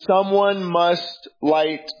Someone must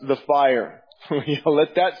light the fire.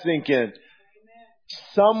 Let that sink in.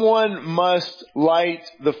 Someone must light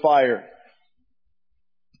the fire.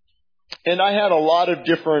 And I had a lot of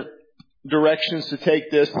different directions to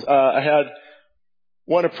take this. I had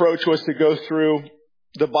one approach was to go through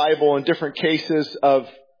the Bible in different cases of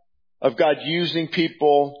God using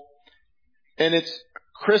people. And it's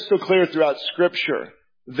crystal clear throughout Scripture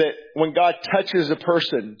that when God touches a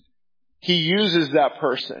person, He uses that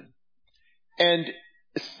person. And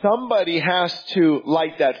somebody has to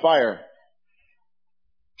light that fire.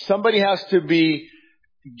 Somebody has to be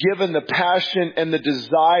given the passion and the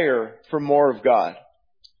desire for more of God.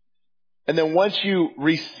 And then once you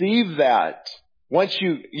receive that, once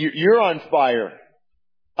you're on fire,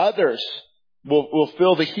 others will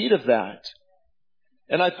feel the heat of that.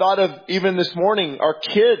 And I thought of even this morning, our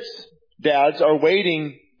kids, dads, are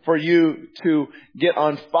waiting for you to get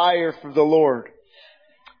on fire for the Lord.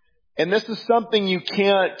 And this is something you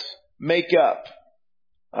can't make up.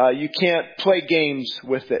 You can't play games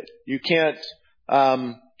with it. You can't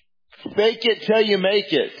fake it till you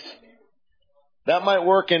make it. That might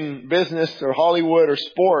work in business or Hollywood or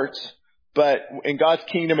sports, but in God's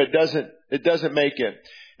kingdom it doesn't make it.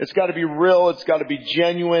 It's got to be real. It's got to be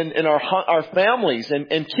genuine. In our families and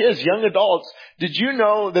kids, young adults, did you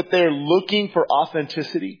know that they're looking for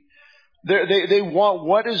authenticity? They want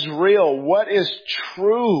what is real, what is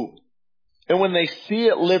true. And when they see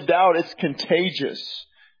it lived out, it's contagious.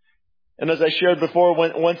 And as I shared before,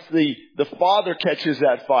 once the father catches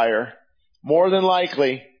that fire, more than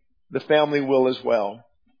likely, the family will as well.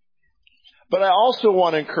 But I also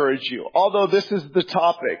want to encourage you, although this is the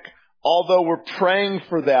topic, although we're praying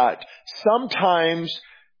for that, sometimes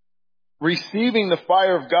receiving the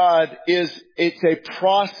fire of God it's a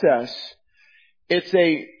process. It's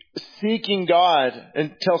a seeking God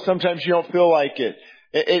until sometimes you don't feel like it.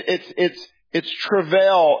 It's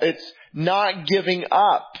travail. It's not giving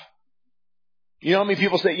up. You know how many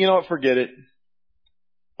people say, you know what, forget it.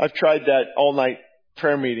 I've tried that all night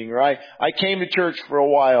prayer meeting, right? I came to church for a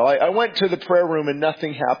while. I went to the prayer room and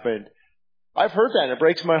nothing happened. I've heard that and it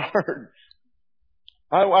breaks my heart.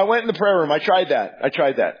 I went in the prayer room. I tried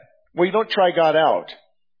that. Well, you don't try God out.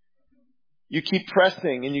 You keep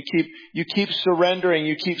pressing and you keep surrendering.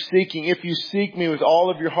 You keep seeking. If you seek me with all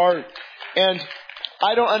of your heart. And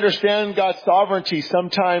I don't understand God's sovereignty.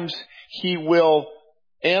 Sometimes He will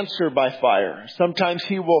answer by fire. Sometimes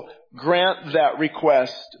He will grant that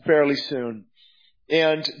request fairly soon.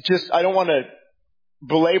 And I don't want to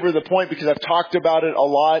belabor the point because I've talked about it a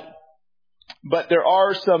lot. But there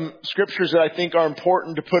are some scriptures that I think are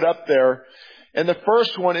important to put up there. And the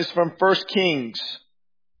first one is from 1 Kings.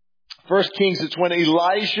 1 Kings, it's when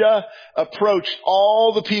Elijah approached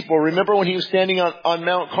all the people. Remember when he was standing on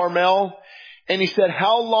Mount Carmel? And he said,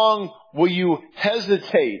 how long will you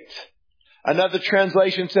hesitate? Another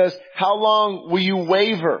translation says, how long will you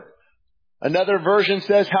waver? Another version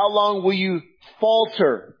says, how long will you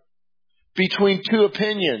falter between two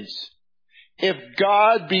opinions? If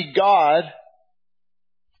God be God,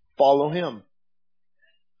 follow Him.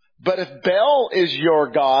 But if Baal is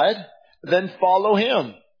your God, then follow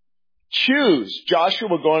him. Choose. Joshua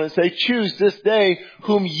will go on and say, choose this day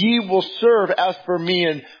whom ye will serve. As for me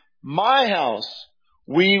and my house,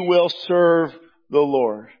 we will serve the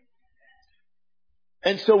Lord.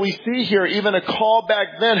 And so we see here even a call back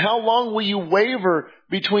then. How long will you waver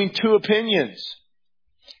between two opinions?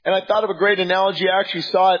 And I thought of a great analogy. I actually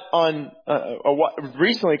saw it on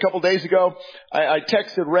recently, a couple days ago. I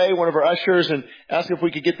texted Ray, one of our ushers, and asked if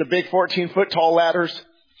we could get the big 14-foot tall ladders.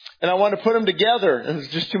 And I wanted to put them together, and it was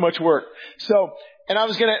just too much work. So, and I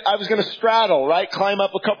was gonna straddle, right? Climb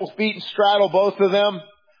up a couple feet and straddle both of them.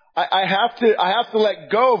 I have to let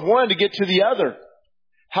go of one to get to the other.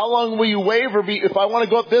 How long will you waver? If I want to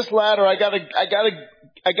go up this ladder, I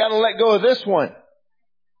gotta let go of this one.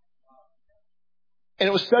 And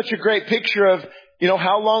it was such a great picture of,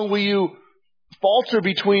 how long will you falter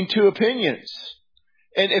between two opinions?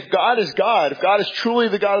 And if God is God, if God is truly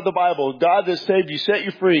the God of the Bible, God that saved you, set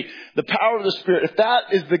you free, the power of the Spirit, if that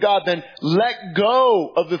is the God, then let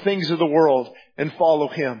go of the things of the world and follow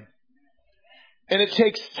Him. And it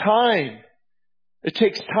takes time. It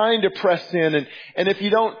takes time to press in. And if you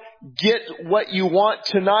don't get what you want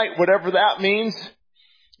tonight, whatever that means,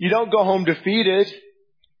 you don't go home defeated.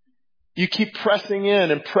 You keep pressing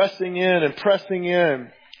in and pressing in and pressing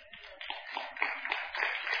in.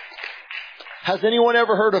 Has anyone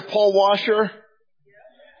ever heard of Paul Washer?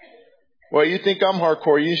 Well, you think I'm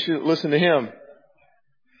hardcore. You should listen to him.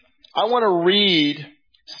 I want to read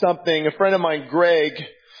something. A friend of mine, Greg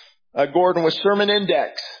Gordon, with Sermon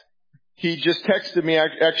Index. He just texted me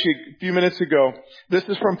actually a few minutes ago. This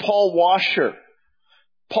is from Paul Washer.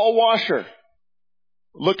 Paul Washer.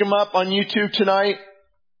 Look him up on YouTube tonight.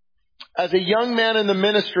 As a young man in the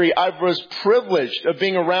ministry, I was privileged of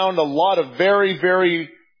being around a lot of very, very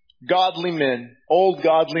godly men, old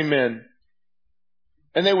godly men.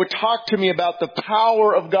 And they would talk to me about the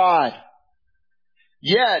power of God.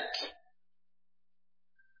 Yet,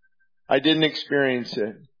 I didn't experience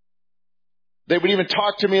it. They would even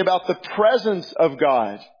talk to me about the presence of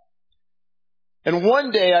God. And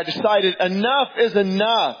one day I decided enough is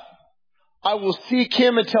enough. I will seek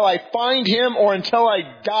Him until I find Him or until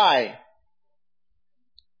I die.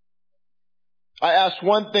 I asked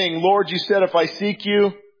one thing, Lord, you said if I seek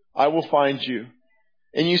you, I will find you.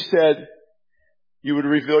 And you said you would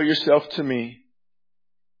reveal yourself to me.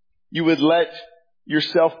 You would let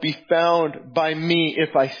yourself be found by me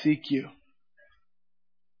if I seek you.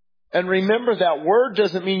 And remember, that word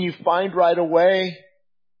doesn't mean you find right away.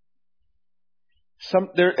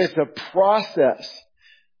 It's a process.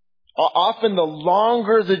 Often the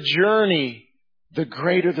longer the journey, the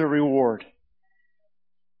greater the reward.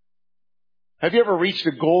 Have you ever reached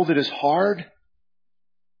a goal that is hard?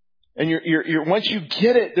 And you're once you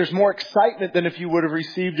get it, there's more excitement than if you would have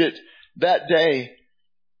received it that day.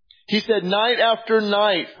 He said night after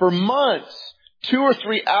night, for months, 2 or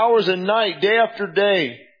 3 hours a night, day after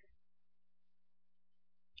day,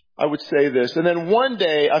 I would say this. And then one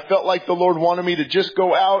day, I felt like the Lord wanted me to just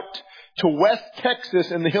go out to West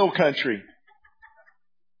Texas in the hill country.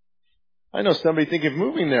 I know somebody thinking of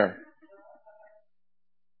moving there.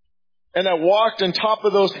 And I walked on top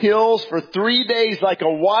of those hills for 3 days like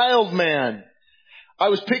a wild man. I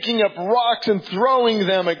was picking up rocks and throwing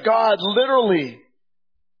them at God, literally.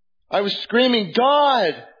 I was screaming,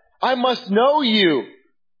 God, I must know you.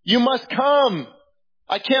 You must come.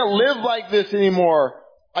 I can't live like this anymore.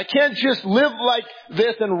 I can't just live like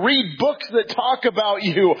this and read books that talk about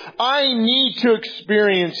you. I need to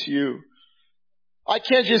experience you. I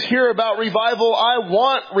can't just hear about revival. I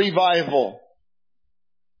want revival.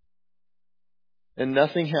 And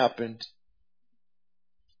nothing happened.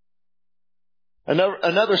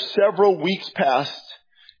 Another several weeks passed.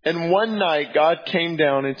 And one night, God came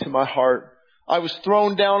down into my heart. I was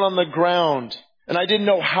thrown down on the ground. And I didn't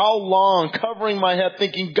know how long, covering my head,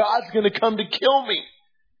 thinking, God's going to come to kill me.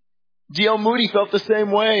 D.L. Moody felt the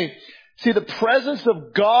same way. See, the presence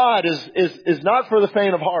of God is not for the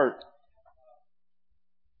faint of heart.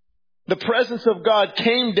 The presence of God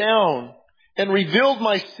came down and revealed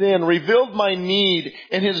my sin, revealed my need,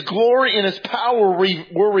 and His glory and His power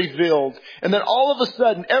were revealed. And then all of a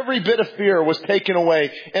sudden, every bit of fear was taken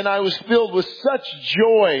away, and I was filled with such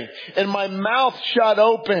joy, and my mouth shot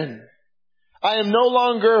open. I am no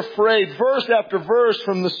longer afraid. Verse after verse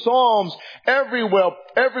from the Psalms,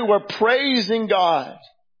 everywhere praising God.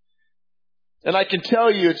 And I can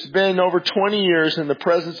tell you it's been over 20 years, and the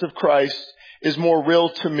presence of Christ is more real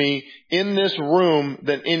to me in this room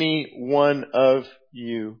than any one of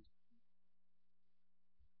you.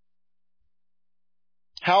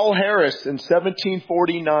 Howell Harris in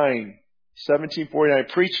 1749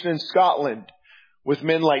 preached in Scotland with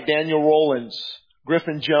men like Daniel Rowlands,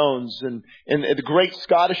 Griffin Jones, and the great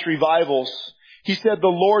Scottish revivals. He said, the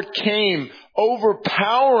Lord came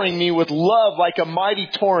overpowering me with love like a mighty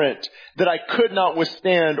torrent that I could not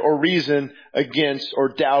withstand or reason against or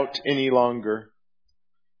doubt any longer.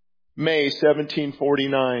 May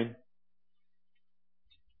 1749.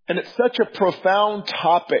 And it's such a profound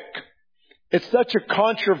topic. It's such a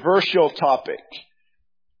controversial topic.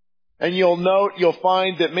 And you'll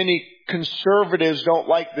find that many conservatives don't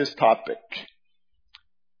like this topic.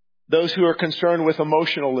 Those who are concerned with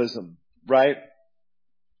emotionalism, right?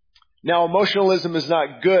 Now, emotionalism is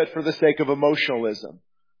not good for the sake of emotionalism.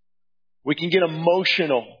 We can get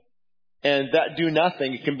emotional and that do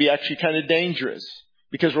nothing. It can be actually kind of dangerous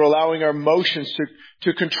because we're allowing our emotions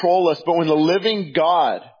to control us. But when the living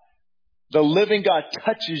God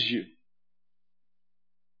touches you,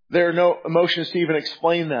 there are no emotions to even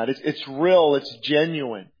explain that. It's real. It's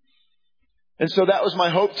genuine. And so that was my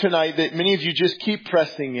hope tonight, that many of you just keep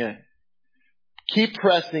pressing in. Keep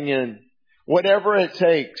pressing in. Whatever it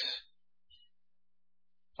takes.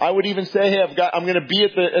 I would even say, hey, I'm going to be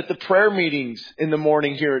at the prayer meetings in the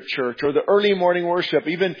morning here at church, or the early morning worship.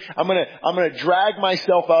 Even I'm going to drag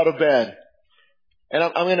myself out of bed, and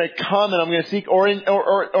I'm going to come and I'm going to seek, or in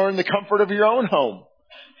the comfort of your own home,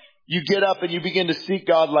 you get up and you begin to seek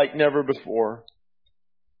God like never before.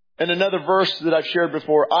 And another verse that I've shared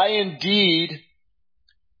before, I indeed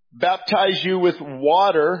baptize you with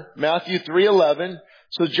water, Matthew 3:11.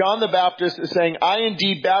 So John the Baptist is saying, I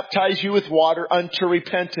indeed baptize you with water unto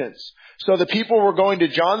repentance. So the people were going to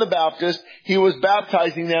John the Baptist. He was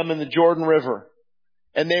baptizing them in the Jordan River.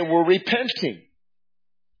 And they were repenting.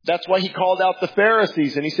 That's why he called out the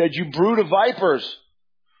Pharisees and he said, "You brood of vipers,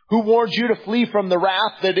 who warned you to flee from the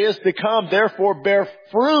wrath that is to come? Therefore bear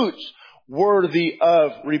fruits worthy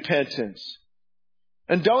of repentance."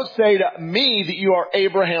 And don't say to me that you are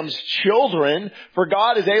Abraham's children, for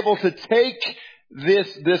God is able to take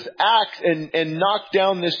this axe and knock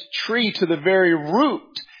down this tree to the very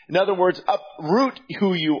root. In other words, uproot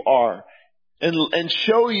who you are and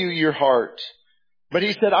show you your heart. But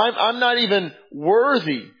he said, I'm not even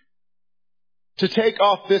worthy to take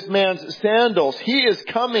off this man's sandals. He is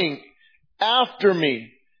coming after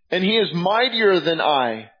me, and he is mightier than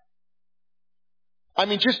I. I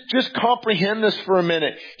mean, just comprehend this for a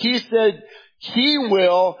minute. He said, he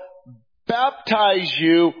will baptize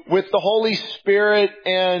you with the Holy Spirit,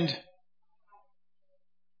 and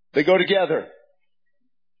they go together.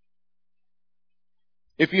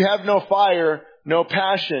 If you have no fire, no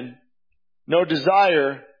passion, no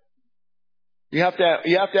desire, you have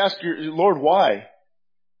to ask your Lord, why?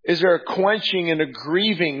 Is there a quenching and a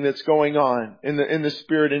grieving that's going on in the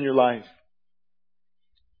Spirit in your life?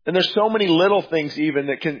 And there's so many little things even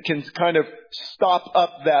that can kind of stop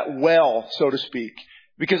up that well, so to speak.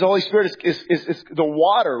 Because the Holy Spirit is the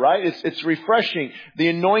water, right? It's refreshing, the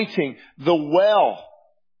anointing, the well.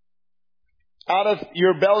 Out of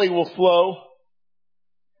your belly will flow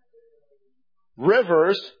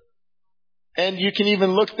rivers. And you can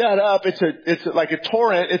even look that up. It's like a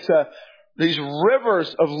torrent. These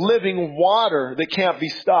rivers of living water that can't be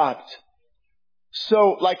stopped.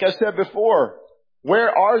 So, like I said before,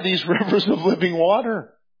 where are these rivers of living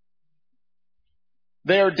water?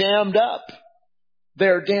 They are dammed up. They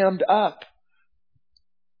are dammed up.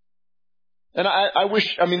 And I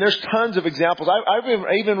wish, there's tons of examples.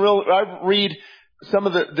 I read some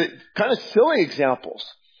of the kind of silly examples.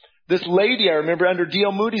 This lady, I remember under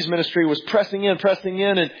D.L. Moody's ministry, was pressing in,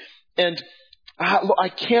 and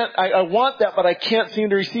I want that, but I can't seem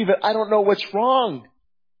to receive it. I don't know what's wrong.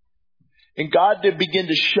 And God did begin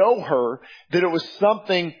to show her that it was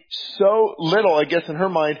something so little, I guess in her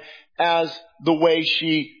mind, as the way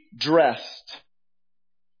she dressed.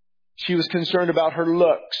 She was concerned about her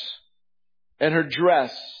looks and her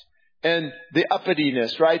dress and the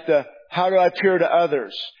uppityness, right? The how do I appear to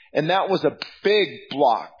others? And that was a big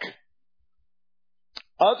block.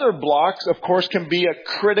 Other blocks, of course, can be a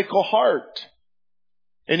critical heart.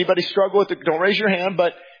 Anybody struggle with it? Don't raise your hand,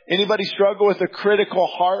 but anybody struggle with a critical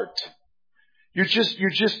heart? You're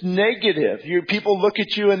just negative. People look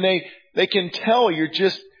at you and they can tell you're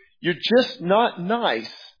just not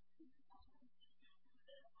nice.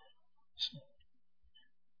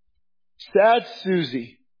 Sad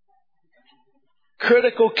Susie.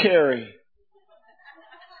 Critical Carrie.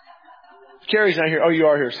 Carrie's not here. Oh, you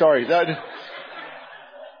are here. Sorry.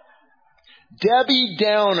 Debbie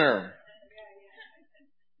Downer.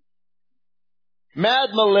 Mad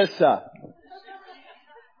Melissa.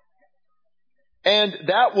 And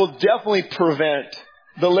that will definitely prevent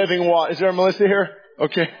the living water. Is there a Melissa here?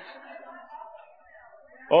 Okay.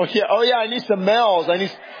 Oh yeah, I need some Mels.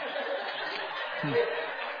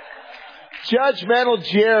 Judgmental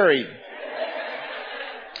Jerry.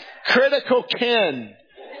 Critical Ken.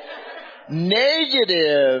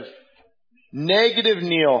 Negative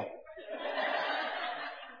Neil.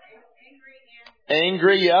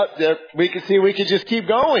 Angry, yep. We could just keep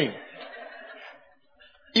going.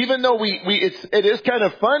 Even though it is kind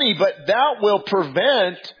of funny, but that will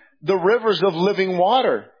prevent the rivers of living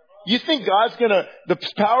water. You think the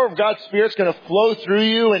power of God's Spirit's gonna flow through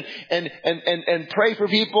you and pray for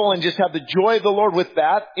people and just have the joy of the Lord with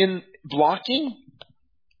that in blocking?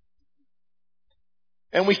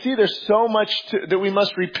 And we see there's so much that we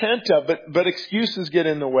must repent of, but excuses get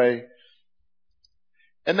in the way.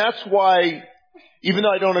 And that's why, even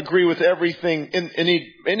though I don't agree with everything in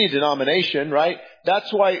any denomination, right?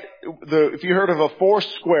 That's why if you heard of a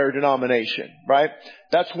Foursquare denomination, right?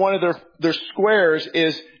 That's one of their squares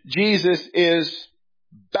is Jesus is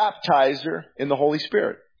baptizer in the Holy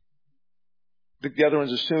Spirit. The other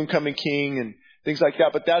one's a soon coming King and things like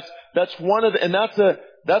that. But that's one of and that's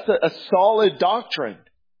a solid doctrine.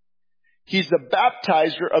 He's the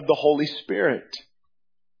baptizer of the Holy Spirit.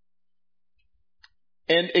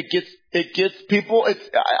 And it gets people,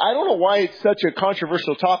 I don't know why it's such a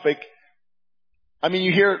controversial topic.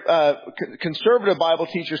 You hear conservative Bible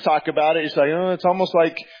teachers talk about it. It's like, it's almost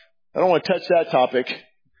like, I don't want to touch that topic.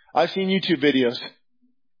 I've seen YouTube videos.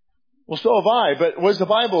 Well, so have I, but what does the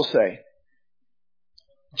Bible say?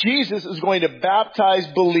 Jesus is going to baptize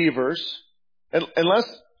believers, unless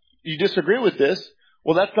you disagree with this,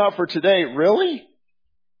 Well, that's not for today. Really?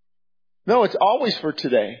 No, it's always for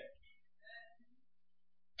today.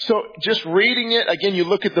 So just reading it, again, you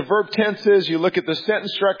look at the verb tenses, you look at the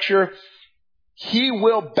sentence structure. He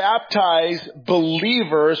will baptize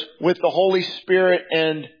believers with the Holy Spirit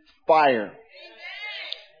and fire.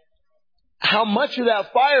 How much of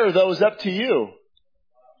that fire, though, is up to you?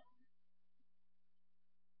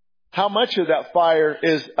 How much of that fire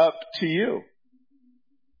is up to you?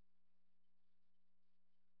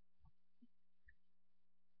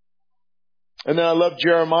 And then I love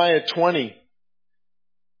Jeremiah 20.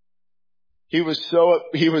 He was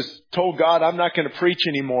told God, I'm not going to preach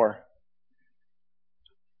anymore.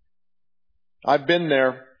 I've been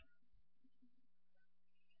there.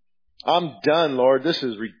 I'm done, Lord. This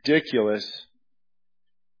is ridiculous.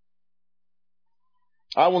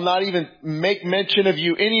 I will not even make mention of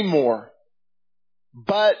you anymore.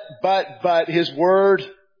 But His word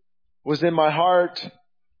was in my heart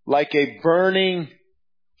like a burning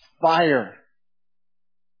fire.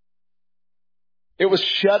 It was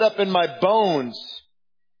shut up in my bones.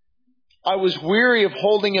 I was weary of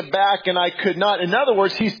holding it back and I could not. In other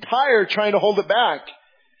words, He's tired trying to hold it back.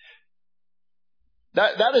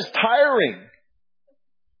 That is tiring.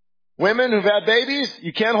 Women who've had babies,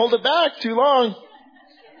 you can't hold it back too long.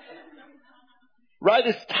 Right?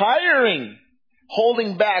 It's tiring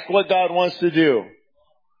holding back what God wants to do.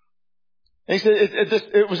 And He said,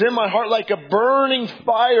 it was in my heart like a burning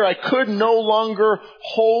fire. I could no longer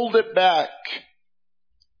hold it back.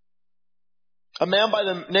 A man by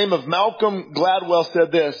the name of Malcolm Gladwell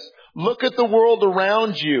said this: look at the world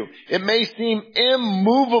around you. It may seem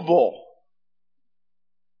immovable.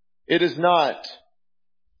 It is not.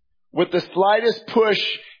 With the slightest push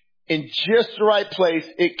in just the right place,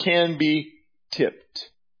 it can be tipped.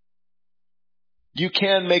 You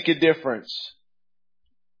can make a difference.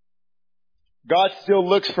 God still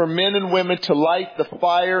looks for men and women to light the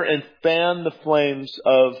fire and fan the flames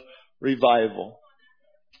of revival.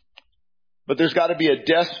 But there's got to be a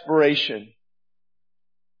desperation.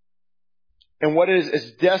 And what it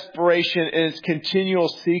is desperation and it's continual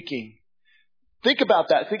seeking. Think about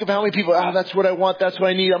that. Think of how many people, that's what I want, that's what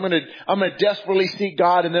I need. I'm gonna desperately seek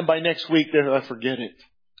God, and then by next week I forget it.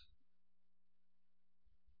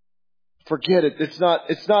 Forget it. It's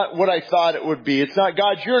not what I thought it would be. It's not,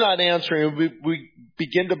 God, you're not answering. We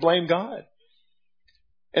begin to blame God.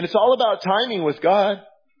 And it's all about timing with God.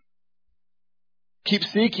 Keep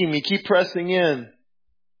seeking me. Keep pressing in.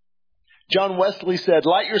 John Wesley said,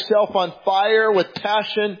 light yourself on fire with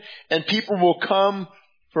passion and people will come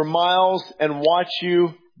for miles and watch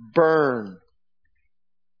you burn.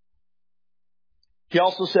 He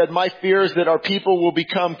also said, my fear is that our people will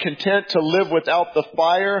become content to live without the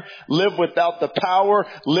fire, live without the power,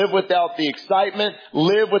 live without the excitement,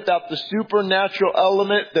 live without the supernatural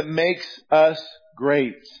element that makes us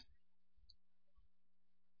great.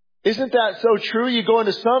 Isn't that so true? You go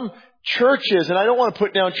into some churches, and I don't want to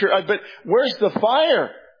put down church, but where's the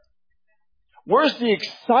fire? Where's the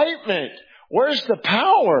excitement? Where's the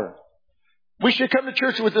power? We should come to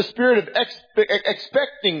church with the spirit of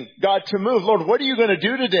expecting God to move. Lord, what are you going to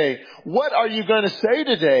do today? What are you going to say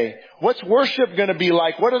today? What's worship going to be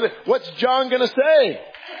like? What's John going to say?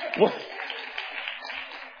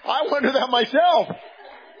 I wonder that myself.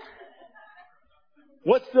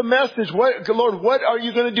 What's the message? Lord, what are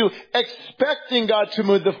you going to do? Expecting God to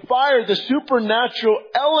move. The fire, the supernatural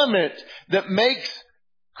element that makes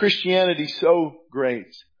Christianity so great.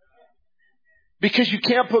 Because you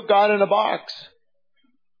can't put God in a box.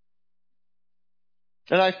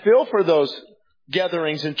 And I feel for those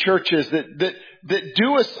gatherings and churches that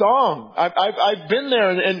do a song. I've been there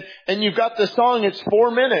and you've got the song, it's 4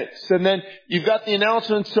 minutes. And then you've got the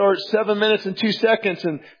announcements are 7 minutes and 2 seconds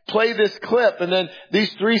and play this clip. And then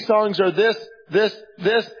these 3 songs are this.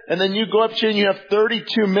 And then you go up to and you have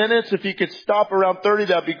 32 minutes. If you could stop around 30,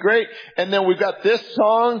 that'd be great. And then we've got this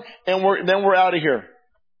song and then we're out of here.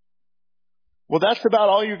 Well, that's about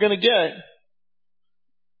all you're going to get.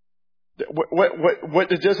 What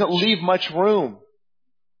it doesn't leave much room.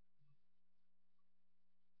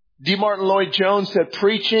 D. Martin Lloyd-Jones said,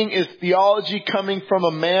 preaching is theology coming from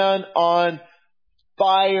a man on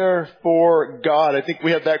fire for God. I think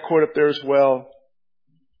we have that quote up there as well.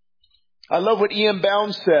 I love what Ian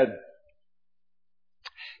Bounds said.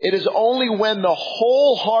 It is only when the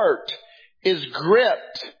whole heart is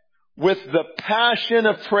gripped with the passion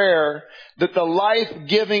of prayer that the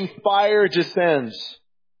life-giving fire descends.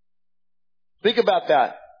 Think about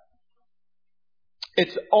that.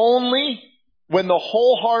 It's only when the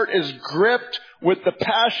whole heart is gripped with the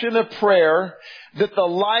passion of prayer that the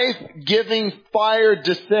life-giving fire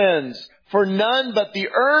descends. For none but the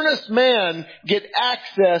earnest man gets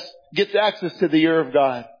access to the ear of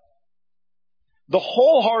God. The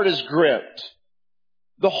whole heart is gripped.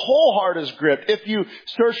 The whole heart is gripped. If you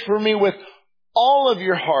search for me with all of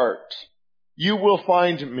your heart, you will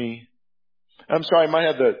find me. I'm sorry, I might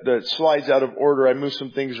have the slides out of order. I moved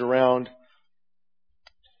some things around.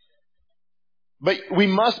 But we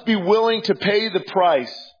must be willing to pay the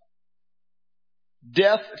price.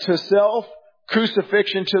 Death to self,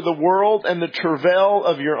 crucifixion to the world, and the travail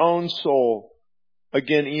of your own soul.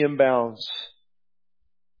 Again, E.M. Bounds.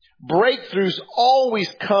 Breakthroughs always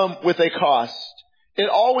come with a cost. It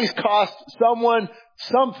always costs someone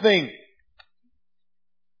something.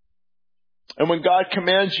 And when God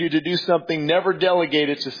commands you to do something, never delegate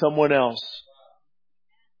it to someone else.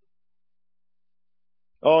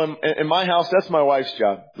 Oh, in my house, that's my wife's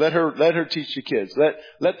job. Let her teach the kids.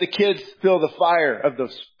 Let the kids feel the fire of the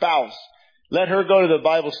spouse. Let her go to the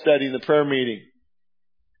Bible study and the prayer meeting.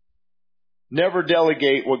 Never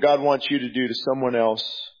delegate what God wants you to do to someone else.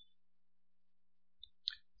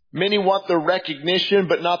 Many want the recognition,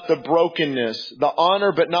 but not the brokenness. The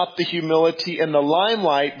honor, but not the humility. And the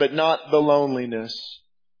limelight, but not the loneliness.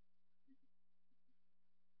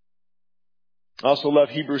 I also love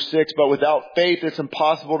Hebrews 6, but without faith it's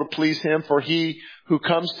impossible to please Him, for he who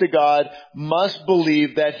comes to God must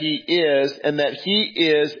believe that He is, and that He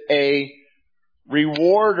is a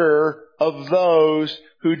rewarder of those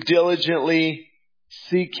who diligently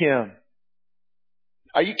seek Him.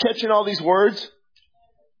 Are you catching all these words?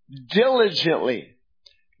 Diligently.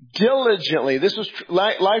 Diligently. This was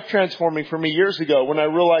life transforming for me years ago when I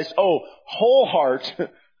realized, whole heart.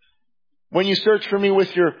 When you search for me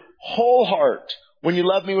with your whole heart, when you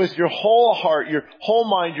love me with your whole heart, your whole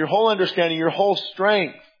mind, your whole understanding, your whole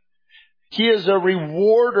strength, He is a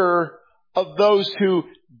rewarder of those who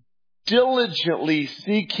diligently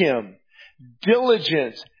seek Him.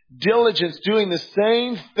 Diligence, doing the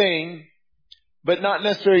same thing, but not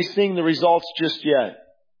necessarily seeing the results just yet.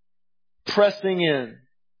 Pressing in.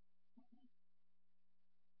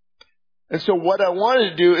 And so what I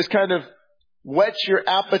wanted to do is kind of whet your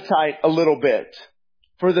appetite a little bit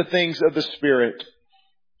for the things of the Spirit.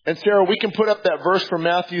 And Sarah, we can put up that verse from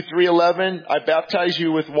Matthew 3:11. I baptize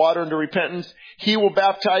you with water unto repentance. He will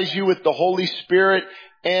baptize you with the Holy Spirit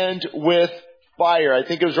and with fire. I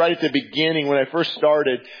think it was right at the beginning when I first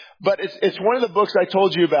started. But it's one of the books I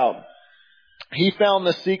told you about. He found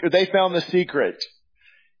the secret. They found the secret.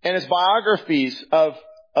 And it's biographies of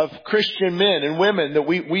Christian men and women that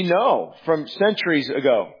we know from centuries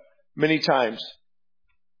ago, many times,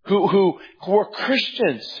 who were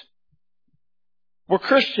Christians,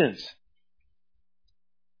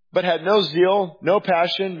 but had no zeal, no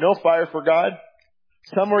passion, no fire for God.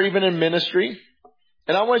 Some were even in ministry.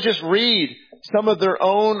 And I want to just read some of their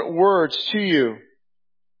own words to you.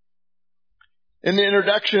 In the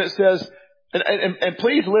introduction it says, and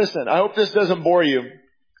please listen, I hope this doesn't bore you,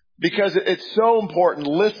 because it's so important.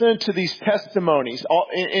 Listen to these testimonies.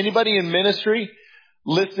 Anybody in ministry,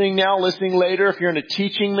 listening now, listening later, if you're in a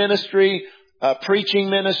teaching ministry, preaching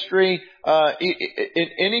ministry, in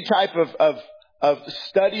any type of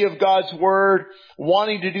study of God's Word,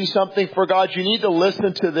 wanting to do something for God, you need to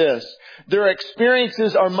listen to this. Their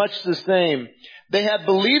experiences are much the same. They had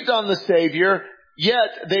believed on the Savior,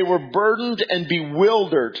 yet they were burdened and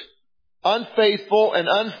bewildered, unfaithful and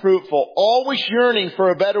unfruitful, always yearning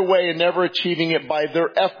for a better way and never achieving it by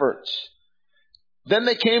their efforts. Then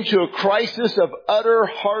they came to a crisis of utter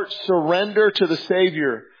heart surrender to the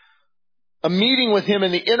Savior, a meeting with Him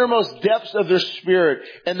in the innermost depths of their spirit,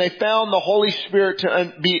 and they found the Holy Spirit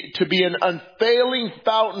to be an unfailing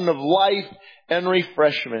fountain of life and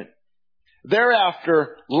refreshment.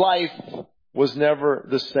 Thereafter, life was never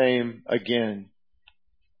the same again.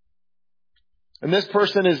 And this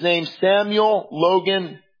person is named Samuel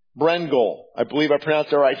Logan Brengel. I believe I pronounced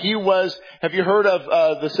that right. Have you heard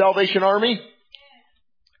of the Salvation Army?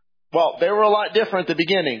 Well, they were a lot different at the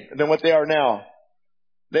beginning than what they are now.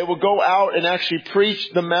 They would go out and actually preach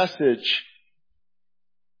the message.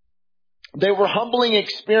 They were humbling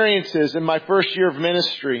experiences in my first year of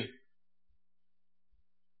ministry.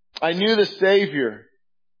 I knew the Savior.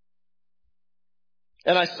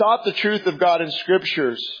 And I sought the truth of God in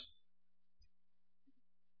Scriptures.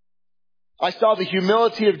 I saw the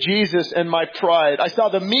humility of Jesus and my pride. I saw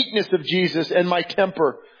the meekness of Jesus and my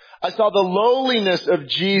temper. I saw the lowliness of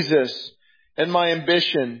Jesus and my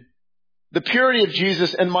ambition. The purity of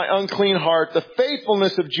Jesus and my unclean heart. The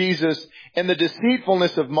faithfulness of Jesus and the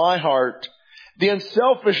deceitfulness of my heart. The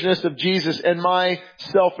unselfishness of Jesus and my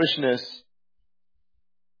selfishness.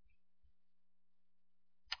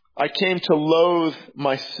 I came to loathe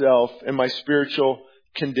myself and my spiritual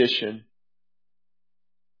condition.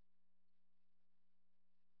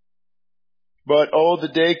 But oh, the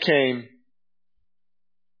day came.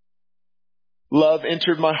 Love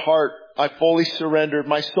entered my heart. I fully surrendered.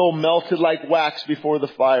 My soul melted like wax before the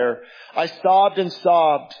fire. I sobbed and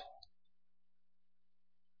sobbed.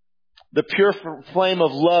 The pure flame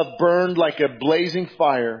of love burned like a blazing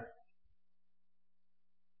fire.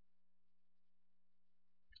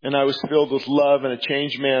 And I was filled with love and a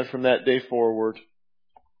changed man from that day forward.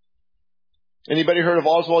 Anybody heard of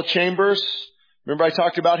Oswald Chambers? Remember I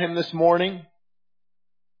talked about him this morning?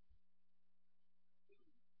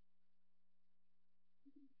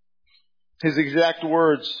 His exact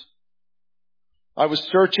words. I was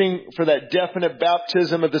searching for that definite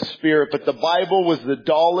baptism of the Spirit, but the Bible was the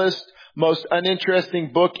dullest, most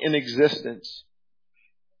uninteresting book in existence.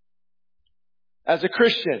 As a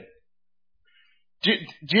Christian, do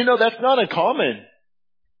you know that's not uncommon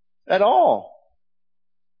at all?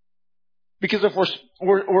 Because if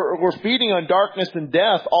we're feeding on darkness and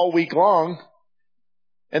death all week long,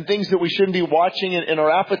 and things that we shouldn't be watching, and our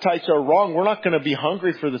appetites are wrong, we're not going to be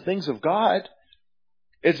hungry for the things of God.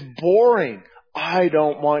 It's boring. I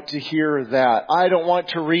don't want to hear that. I don't want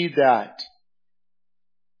to read that.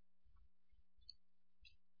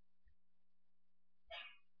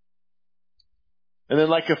 And then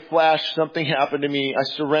like a flash, something happened to me. I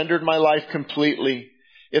surrendered my life completely.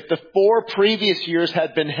 If the 4 previous years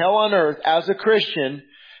had been hell on earth as a Christian,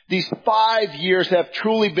 these 5 years have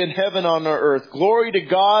truly been heaven on earth. Glory to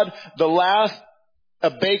God, the last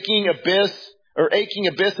aching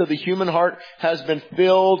abyss of the human heart has been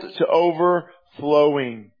filled to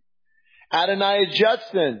overflowing. Adoniah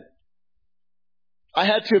Judson. I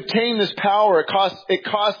had to obtain this power. It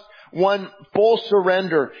cost one full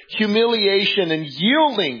surrender, humiliation, and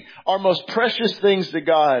yielding are most precious things to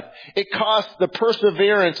God. It costs the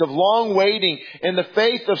perseverance of long waiting and the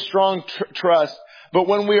faith of strong trust. But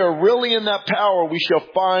when we are really in that power, we shall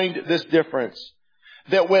find this difference.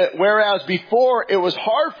 That whereas before it was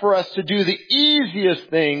hard for us to do the easiest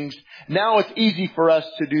things, now it's easy for us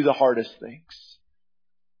to do the hardest things.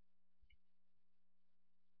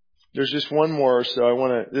 There's just one more,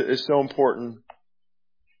 so it's so important.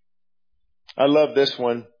 I love this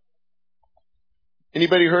one.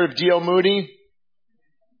 Anybody heard of D.L. Moody?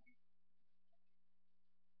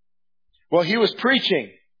 Well, he was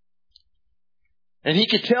preaching. And he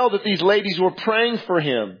could tell that these ladies were praying for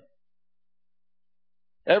him.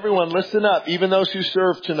 Everyone, listen up, even those who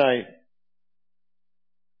serve tonight.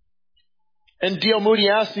 And D.L. Moody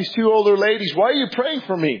asked these 2 older ladies, why are you praying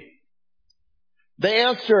for me? They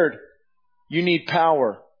answered, you need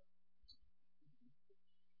power.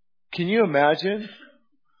 Can you imagine?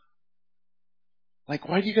 Like,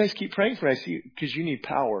 why do you guys keep praying for me? I see, because you need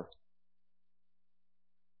power.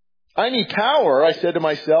 I need power, I said to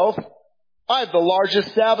myself. I have the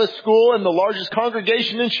largest Sabbath school and the largest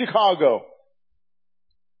congregation in Chicago.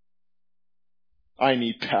 I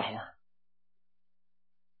need power.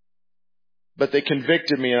 But they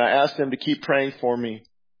convicted me and I asked them to keep praying for me.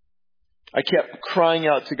 I kept crying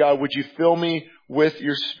out to God, would you fill me with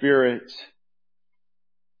your Spirit?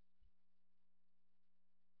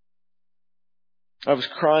 I was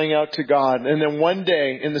crying out to God. And then one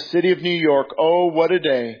day in the city of New York, oh, what a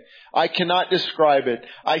day. I cannot describe it.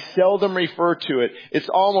 I seldom refer to it. It's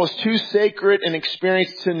almost too sacred an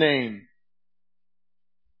experience to name.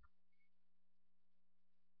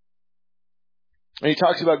 And he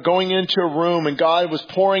talks about going into a room and God was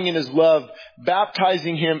pouring in His love,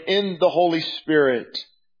 baptizing him in the Holy Spirit.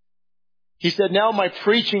 He said, now my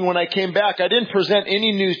preaching when I came back, I didn't present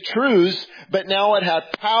any new truths, but now it had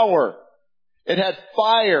power. It had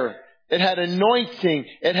fire. It had anointing.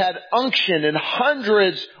 It had unction, and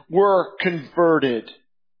hundreds were converted.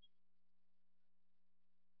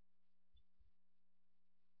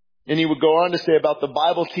 And he would go on to say about the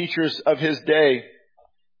Bible teachers of his day,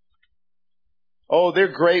 oh, they're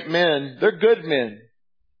great men. They're good men.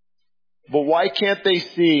 But why can't they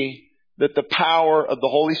see that the power of the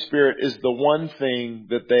Holy Spirit is the one thing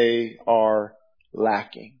that they are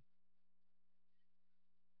lacking?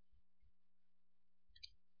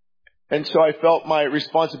 And so I felt my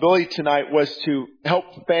responsibility tonight was to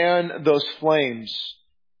help fan those flames.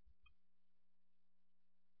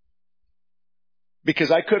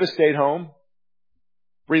 Because I could have stayed home,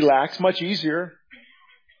 relaxed, much easier.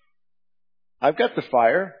 I've got the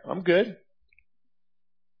fire. I'm good.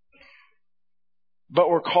 But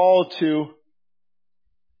we're called to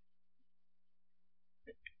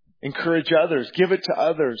encourage others, give it to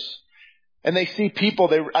others. And they see people,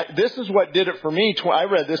 this is what did it for me. I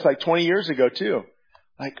read this like 20 years ago too.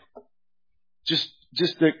 Like, just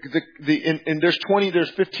and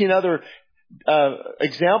there's 15 other,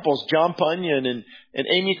 examples. John Bunyan and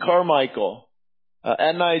Amy Carmichael,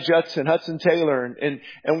 Adoniah Judson, Hudson Taylor,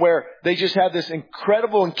 and where they just had this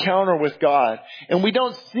incredible encounter with God. And we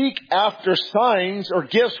don't seek after signs or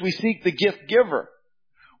gifts. We seek the gift giver.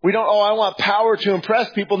 We don't, I want power to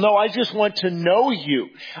impress people. No, I just want to know you.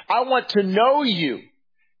 I want to know you.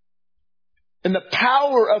 And the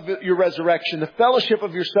power of your resurrection, the fellowship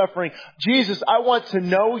of your suffering. Jesus, I want to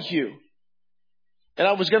know you. And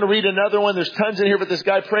I was going to read another one. There's tons in here, but this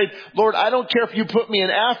guy prayed, Lord, I don't care if you put me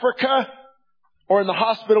in Africa or in the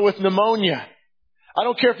hospital with pneumonia. I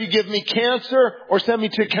don't care if you give me cancer or send me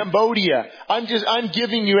to Cambodia. I'm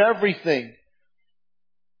giving you everything.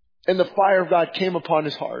 And the fire of God came upon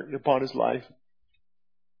his heart, upon his life.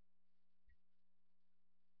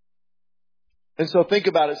 And so think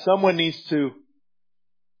about it. Someone needs to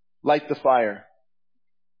light the fire.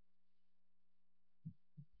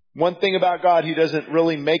 One thing about God, He doesn't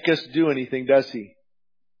really make us do anything, does He?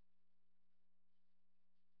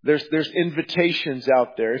 There's invitations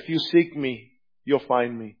out there. If you seek me, you'll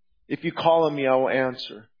find me. If you call on me, I will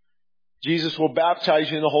answer. Jesus will baptize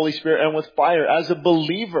you in the Holy Spirit and with fire as a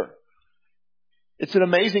believer. It's an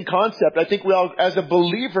amazing concept. I think as a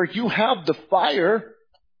believer, you have the fire.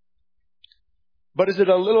 But is it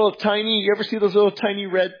a little tiny, you ever see those little tiny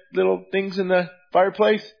red little things in the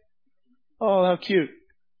fireplace? Oh, how cute.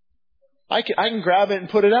 I can grab it and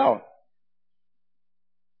put it out.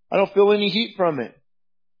 I don't feel any heat from it.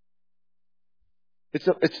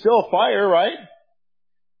 It's still a fire, right?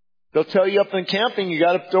 They'll tell you up in camping, you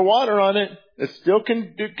got to throw water on it. It still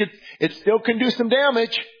can do some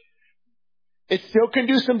damage. It still can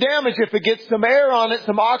do some damage if it gets some air on it,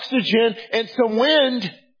 some oxygen and some wind.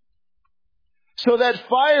 So that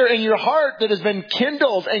fire in your heart that has been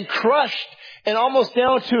kindled and crushed and almost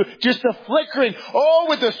down to just a flickering. Oh,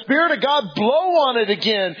 would the Spirit of God blow on it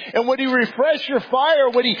again? And would He refresh your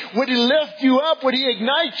fire? Would He lift you up? Would He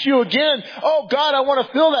ignite you again? Oh God, I want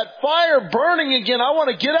to feel that fire burning again. I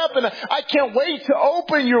want to get up and I can't wait to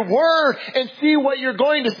open your Word and see what you're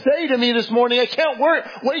going to say to me this morning. I can't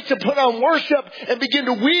wait to put on worship and begin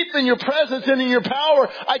to weep in your presence and in your power.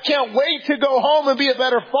 I can't wait to go home and be a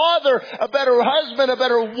better father, a better husband, a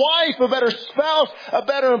better wife, a better spouse, a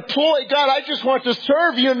better employee. God, I just want to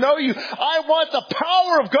serve you and know you. I want the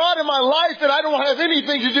power of God in my life, and I don't have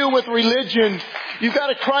anything to do with religion. You've got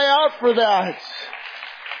to cry out for that.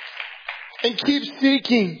 And keep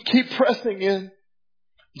seeking, keep pressing in.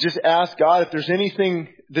 Just ask God if there's anything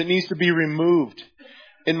that needs to be removed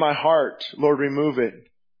in my heart. Lord, remove it.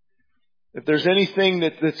 If there's anything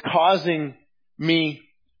that's causing me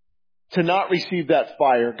to not receive that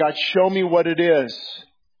fire, God, show me what it is.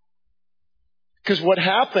 Because what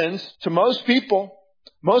happens to most people,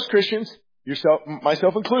 most Christians,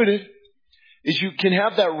 myself included, is you can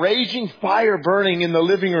have that raging fire burning in the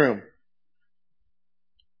living room.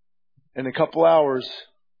 In a couple hours,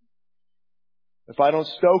 if I don't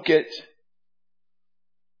stoke it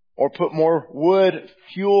or put more wood,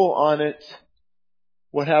 fuel on it,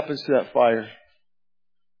 what happens to that fire?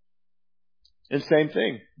 And same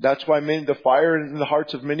thing. That's why the fire in the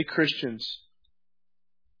hearts of many Christians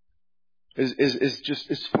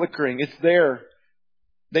is flickering. It's there.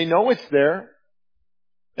 They know it's there.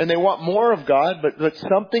 And they want more of God, but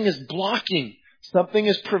something is blocking. Something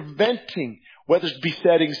is preventing. Whether it's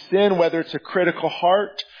besetting sin, whether it's a critical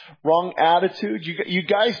heart, wrong attitude. You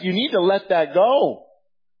guys, you need to let that go.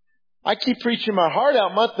 I keep preaching my heart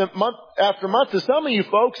out month after month to some of you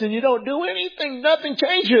folks, and you don't do anything. Nothing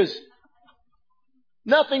changes.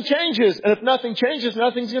 Nothing changes. And if nothing changes,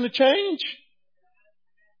 nothing's going to change.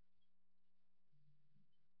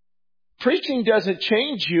 Preaching doesn't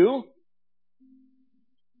change you.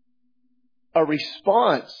 A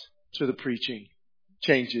response to the preaching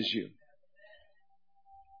changes you.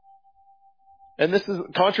 And this is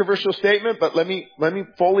a controversial statement, but let me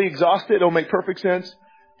fully exhaust it. It'll make perfect sense.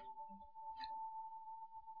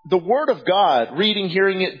 The Word of God, reading,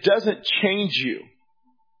 hearing it, doesn't change you.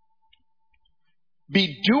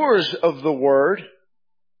 Be doers of the Word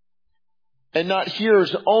and not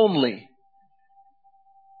hearers only.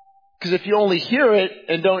 Because if you only hear it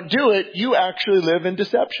and don't do it, you actually live in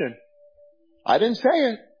deception. I didn't say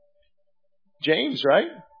it. James, right?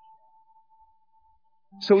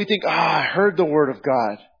 So we think, I heard the Word of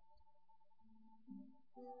God.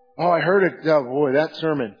 Oh, I heard it. Oh, boy, that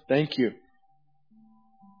sermon. Thank you.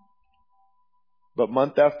 But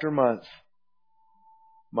month after month,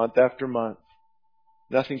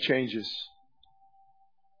 nothing changes.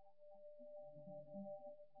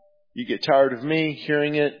 You get tired of me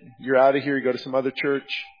hearing it. You're out of here. You go to some other church.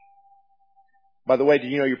 By the way, do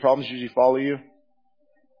you know your problems usually follow you?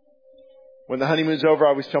 When the honeymoon's over, I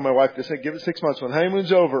always tell my wife this, give it 6 months. When the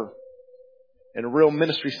honeymoon's over and a real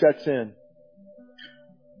ministry sets in,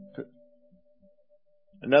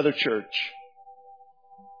 another church,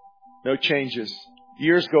 no changes.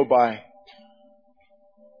 Years go by.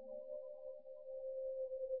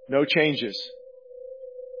 No changes.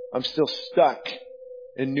 I'm still stuck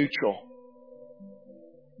in neutral.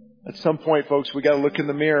 At some point, folks, we got to look in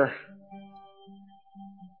the mirror.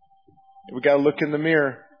 We got to look in the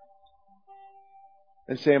mirror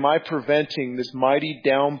and say, am I preventing this mighty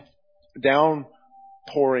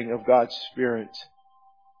downpouring of God's Spirit?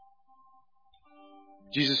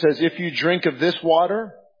 Jesus says, if you drink of this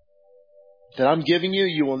water that I'm giving you,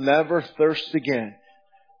 you will never thirst again.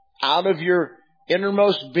 Out of your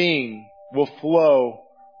innermost being will flow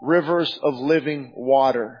rivers of living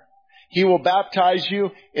water. He will baptize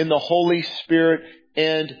you in the Holy Spirit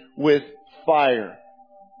and with fire.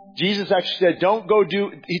 Jesus actually said,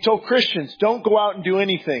 he told Christians, don't go out and do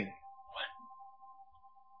anything.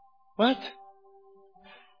 What?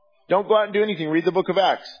 Don't go out and do anything. Read the book of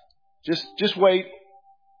Acts. Just wait.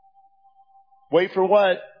 Wait for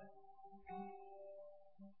what?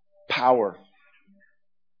 Power.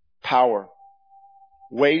 Power.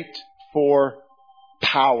 Wait for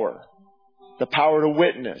power. The power to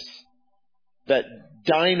witness. That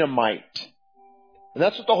dynamite. And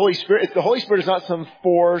that's what the Holy Spirit is. The Holy Spirit is not some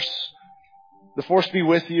force. The force be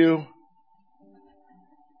with you.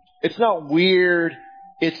 It's not weird.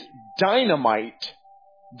 It's dynamite.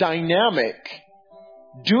 Dynamic.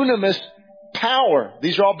 Dunamis power.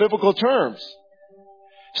 These are all biblical terms.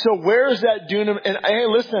 So where is that dunamis? And hey,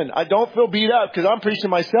 listen, I don't feel beat up because I'm preaching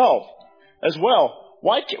myself as well.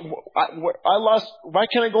 Why can't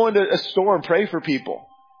I go into a store and pray for people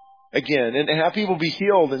again and have people be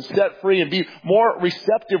healed and set free and be more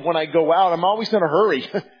receptive when I go out? I'm always in a hurry,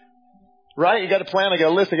 right? You got to plan. I got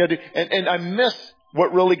to list. I got to do, and I miss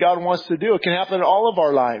what really God wants to do. It can happen in all of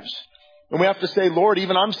our lives. And we have to say, Lord,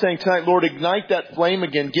 even I'm saying tonight, Lord, ignite that flame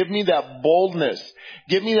again. Give me that boldness.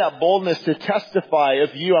 Give me that boldness to testify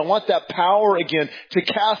of you. I want that power again to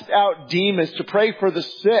cast out demons, to pray for the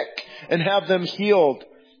sick and have them healed.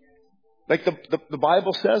 Like the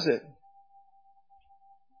Bible says it.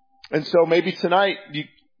 And so maybe tonight you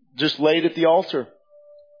just lay it at the altar.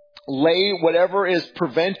 Lay whatever is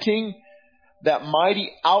preventing that mighty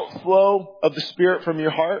outflow of the Spirit from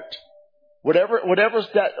your heart. Whatever's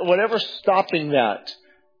stopping that.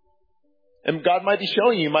 And God might be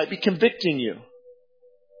showing you, might be convicting you.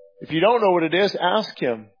 If you don't know what it is, ask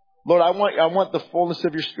Him. Lord, I want the fullness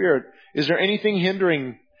of your Spirit. Is there anything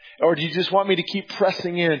hindering? Or do you just want me to keep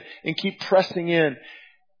pressing in and keep pressing in?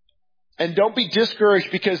 And don't be discouraged,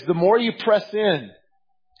 because the more you press in,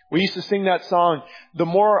 we used to sing that song, the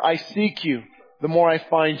more I seek you, the more I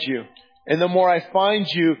find you. And the more I find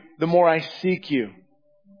you, the more I seek you.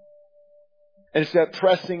 And it's that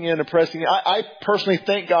pressing in and pressing in. I personally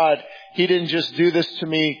thank God He didn't just do this to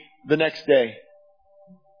me the next day.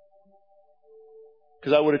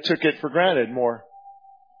 Because I would have took it for granted more.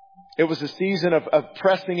 It was a season of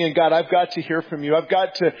pressing in. God, I've got to hear from you. I've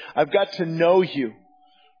got to know you.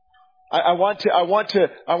 I want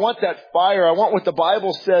that fire. I want what the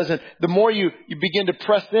Bible says. And the more you begin to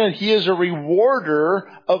press in, He is a rewarder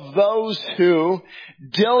of those who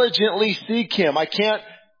diligently seek Him.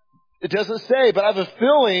 It doesn't say, but I have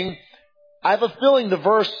a feeling the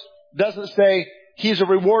verse doesn't say He's a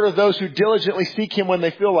rewarder of those who diligently seek Him when they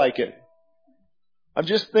feel like it. I'm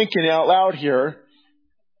just thinking out loud here.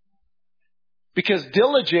 Because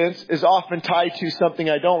diligence is often tied to something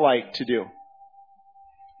I don't like to do.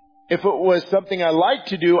 If it was something I like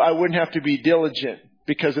to do, I wouldn't have to be diligent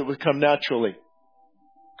because it would come naturally.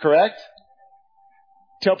 Correct?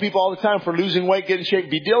 Tell people all the time, for losing weight, get in shape,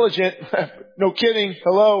 be diligent. No kidding.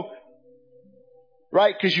 Hello?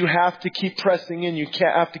 Right? Because you have to keep pressing in. You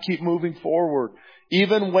have to keep moving forward.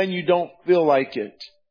 Even when you don't feel like it.